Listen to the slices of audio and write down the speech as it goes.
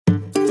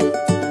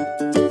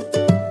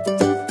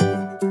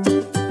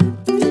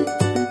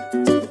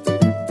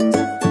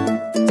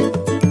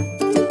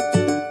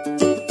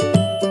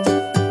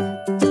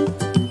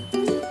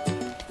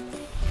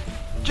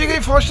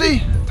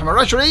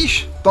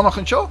Aoraip, Donach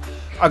an seo,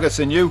 agus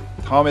inniu,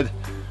 táimid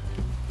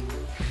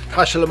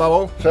Lá le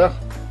Mamó, fech,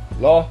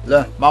 Lá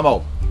le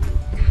Mamó.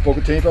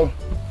 Bogad timpeall,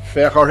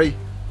 fechorthaí,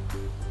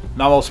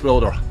 Mamó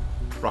splódar.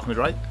 Rockmid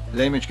right,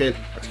 léimid scéal,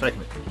 agus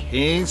feicimid.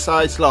 Cén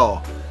sáis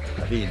lá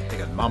a bhíon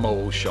ag an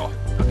Mamó seo.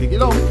 A bhí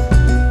gilón.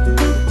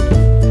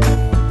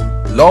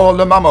 Lá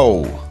le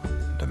Mamó,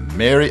 de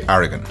Mary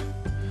Arrigan.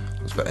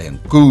 Agus be é an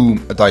gúm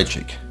a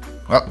dailsigh.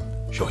 Well,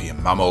 seo hí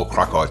an Mamó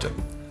crackáilte.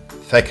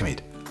 Feicimid,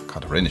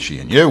 cad a rinne sí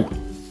inniu.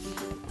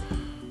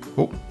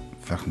 Oh,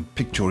 fechan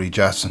picturí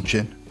jazz an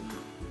sin.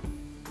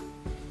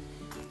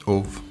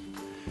 Of,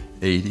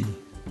 80,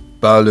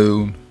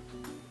 balloon,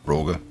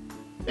 róga,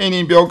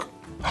 éinín beag,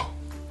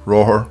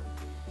 róthir,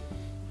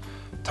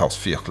 tás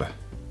fiacla.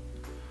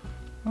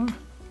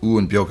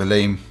 Uan beag a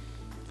léim,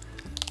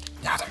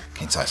 neadar,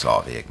 cén sáis lá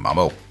bhí ag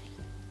Mamó.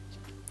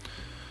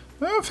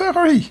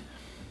 Fechorthaí.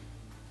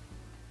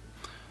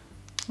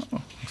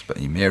 Agus be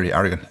í Mary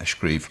Arrigan a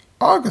scríb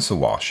agus a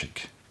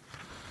bháisigh.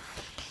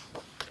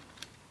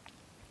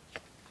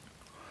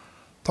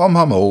 Tá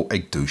Mamó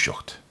ag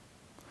dúiseacht.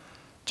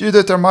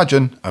 Dúidead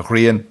maidin a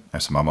ghrinn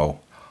sa Mamó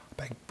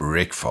beag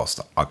breicfast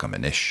agam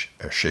inis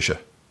siise.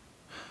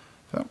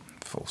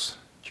 Fós,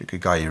 tú go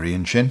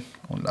gaiiríonn sin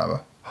ón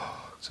leabhar.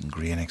 San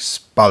ghrinn ag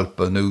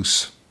spalpa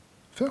nús.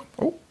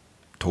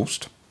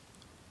 Toast,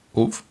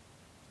 uv,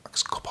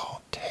 agus cupá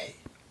té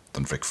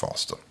don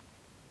breicfasta.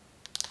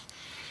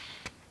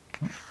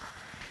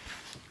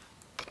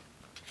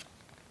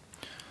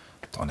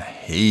 Tá na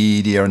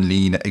héadí ar an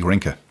líne ag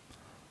rinke.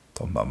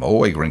 Tá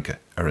Mamó ag rinke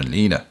ar an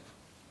líne.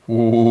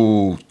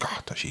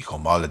 Tá sí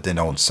chomála duine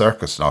ón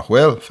circus nach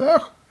bhfuil,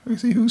 fech,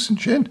 agus í hús an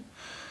sin.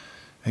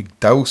 Ag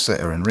dása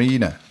ar an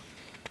ríne.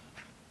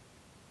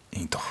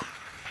 Ítach.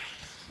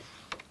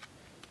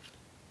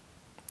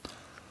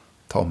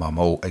 Tá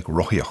Mamó ag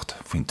roithíocht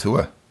faoin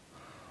tua.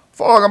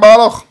 Fág an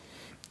bailach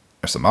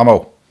ar sa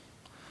Mamó.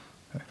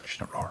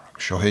 Sin rár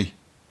agus seohí.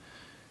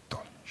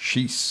 Tá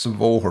síos sa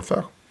bhóthar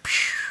fech.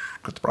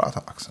 Go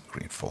brata agus an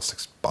ghrinn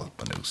fósaigh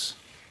balpa nús.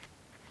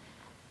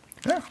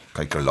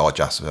 Cai gur lá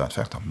jazz bheith an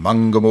fecht.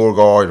 Manga mór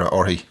gáir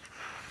orthaí.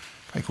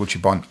 Cai gúil si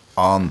ban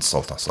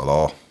ansolta sa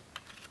lá.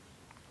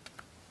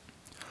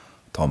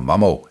 Tá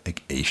Mamó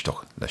ag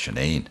éisteach leis an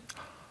éin.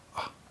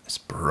 Is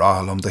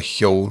bralam de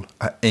cheol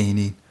a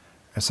éinín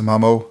ar sa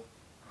Mamó.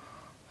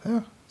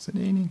 San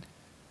éinín.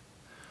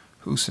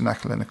 Hús in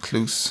acal in a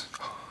clús.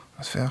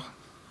 As fech.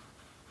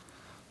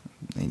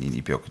 Éinín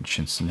í beag an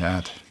sin san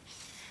iad.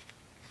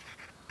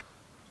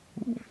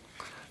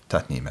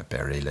 Taitneoidh me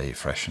beré le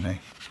freisin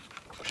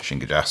sin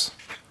go deas.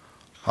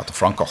 Hat a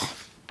francach.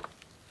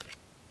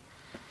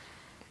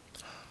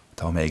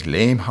 Tá mé ag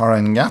léamh thar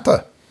an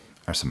ngata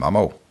ar sa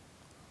Mamó.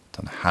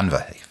 Tá na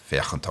hanbheith ag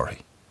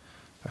fechantarthaí.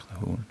 Fech na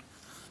hún.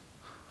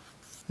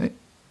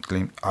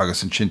 Glím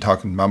agus an sin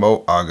tacan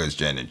Mamó agus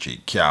déanann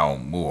si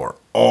ceann mór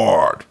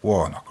ard.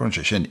 Nach chun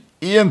sé sin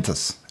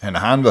aitheantas ar na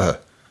hanbheithe.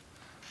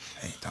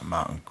 Tá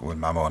bhfuil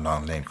Mamó ná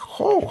an léim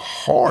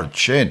hard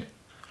sin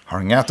thar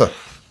an ngata.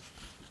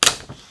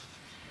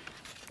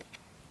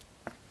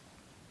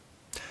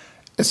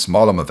 Is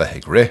málam a bheith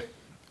ag rith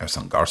ar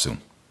san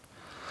garsún.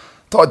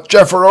 Tá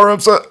Jeffar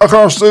ormsa a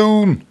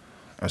garsún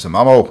ar sa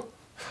Mamó.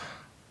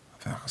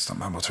 Agus tá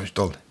Mamó tris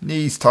dul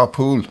níos tá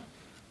púl.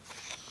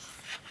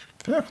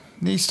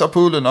 Níos tá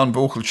púl in an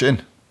bócail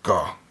sin.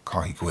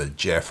 Caithfidh bhfuil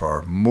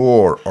Jeffar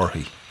mór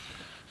orthaí.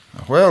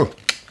 Well,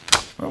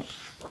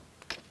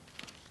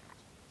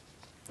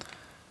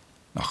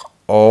 nach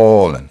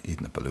álan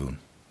iad na balún.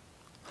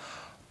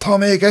 Tá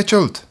mé ag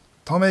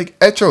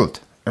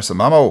eitilt ar sa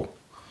Mamó.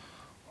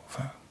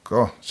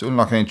 Súil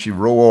nach éon si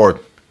róáard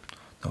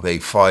nó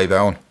bheith 5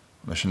 ann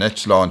leis an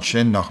eitleán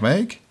sin nach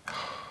méid.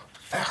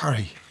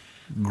 Fechorthaí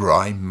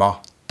graim ma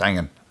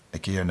dangan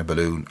ag céar na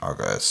balún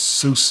agus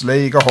sús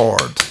lé go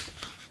háard.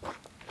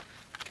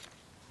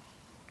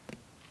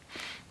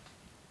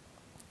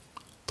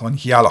 Tá an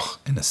ghealach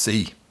ina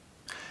sí.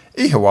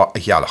 Íthehá a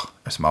ghealach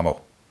ar sa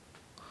Mamó.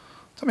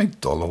 Tá méid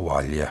dul ó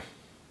bhaile.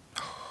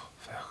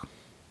 Fech.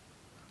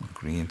 An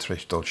ghrinn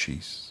tris dul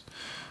síos.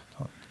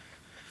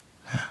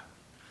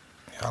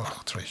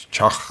 Ghealach tris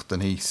teach den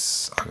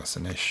níos agus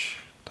an isis.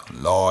 Tá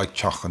láid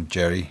teach an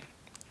Jerry.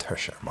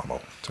 Tuis ar Mamó,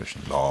 tuis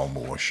an lá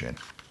mór sin.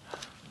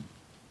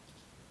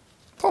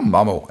 Tá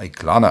Mamó ag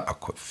glanadh a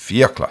chud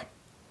fiacla.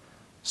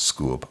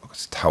 Scúb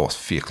agus táhas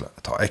fiacla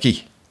atá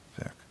aici.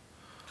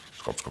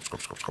 Scop.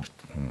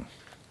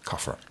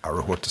 Caffar ar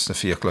a thuirtas na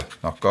fiacla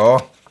nach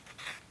gá.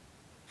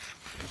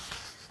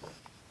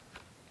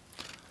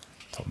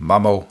 Tá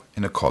Mamó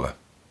ina colla.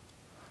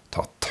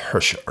 Tá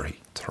tuirseoirí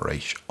tar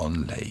éis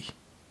an lé.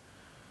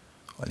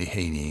 Í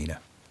héine.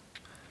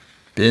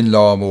 Bíonn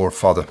lá mór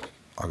fada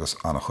agus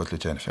anna chud le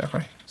déanana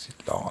fechorthaí. Sí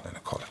lán ina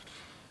colla.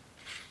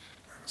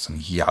 Agus an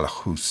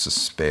ghealach hús sa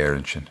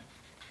spéireann sin.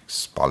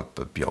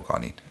 Spalpa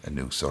beagánín a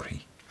nús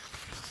orthaí.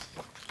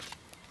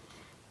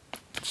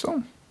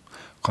 So,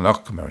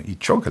 chunach go mar í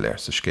teoga léir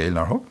sa scéal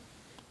nar thug.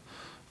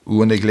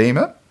 Uan ag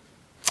léime.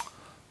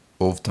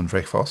 Óh don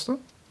bhreicfásta.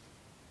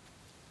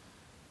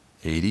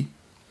 80.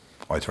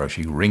 aitheantas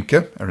sí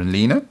rinke an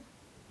líne.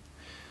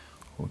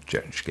 Ó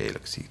dean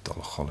scéalach sí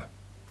dul a cholle.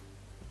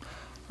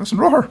 Agus an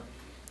rothair.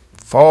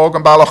 Fág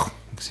an bailach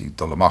sí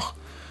dul amach.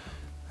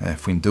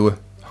 Faoin dua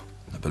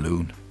na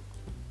balún.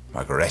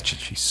 Mar go réitil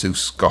sí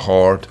sús go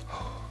háard.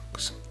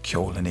 Agus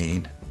ceolan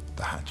éin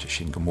de hanse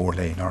sin go mór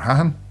léin ar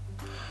hahan.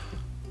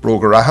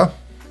 Bróg a ratha.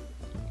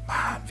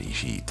 Man, bhí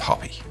sí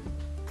tappi.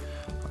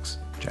 Agus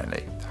dean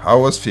lé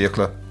hawas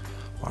fiacla.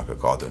 Mar go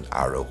gadún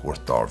arrow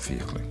huirtar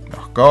fiacla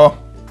nach gá.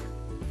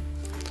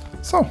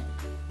 So.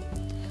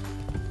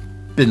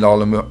 Bin lá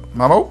le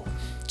mamó.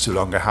 Sú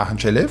lang hahan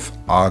sé libh.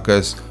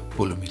 Agus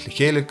bula mí le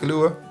chéile go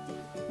lua.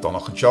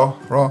 Donach an seo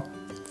rá.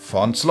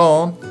 Fan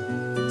slán.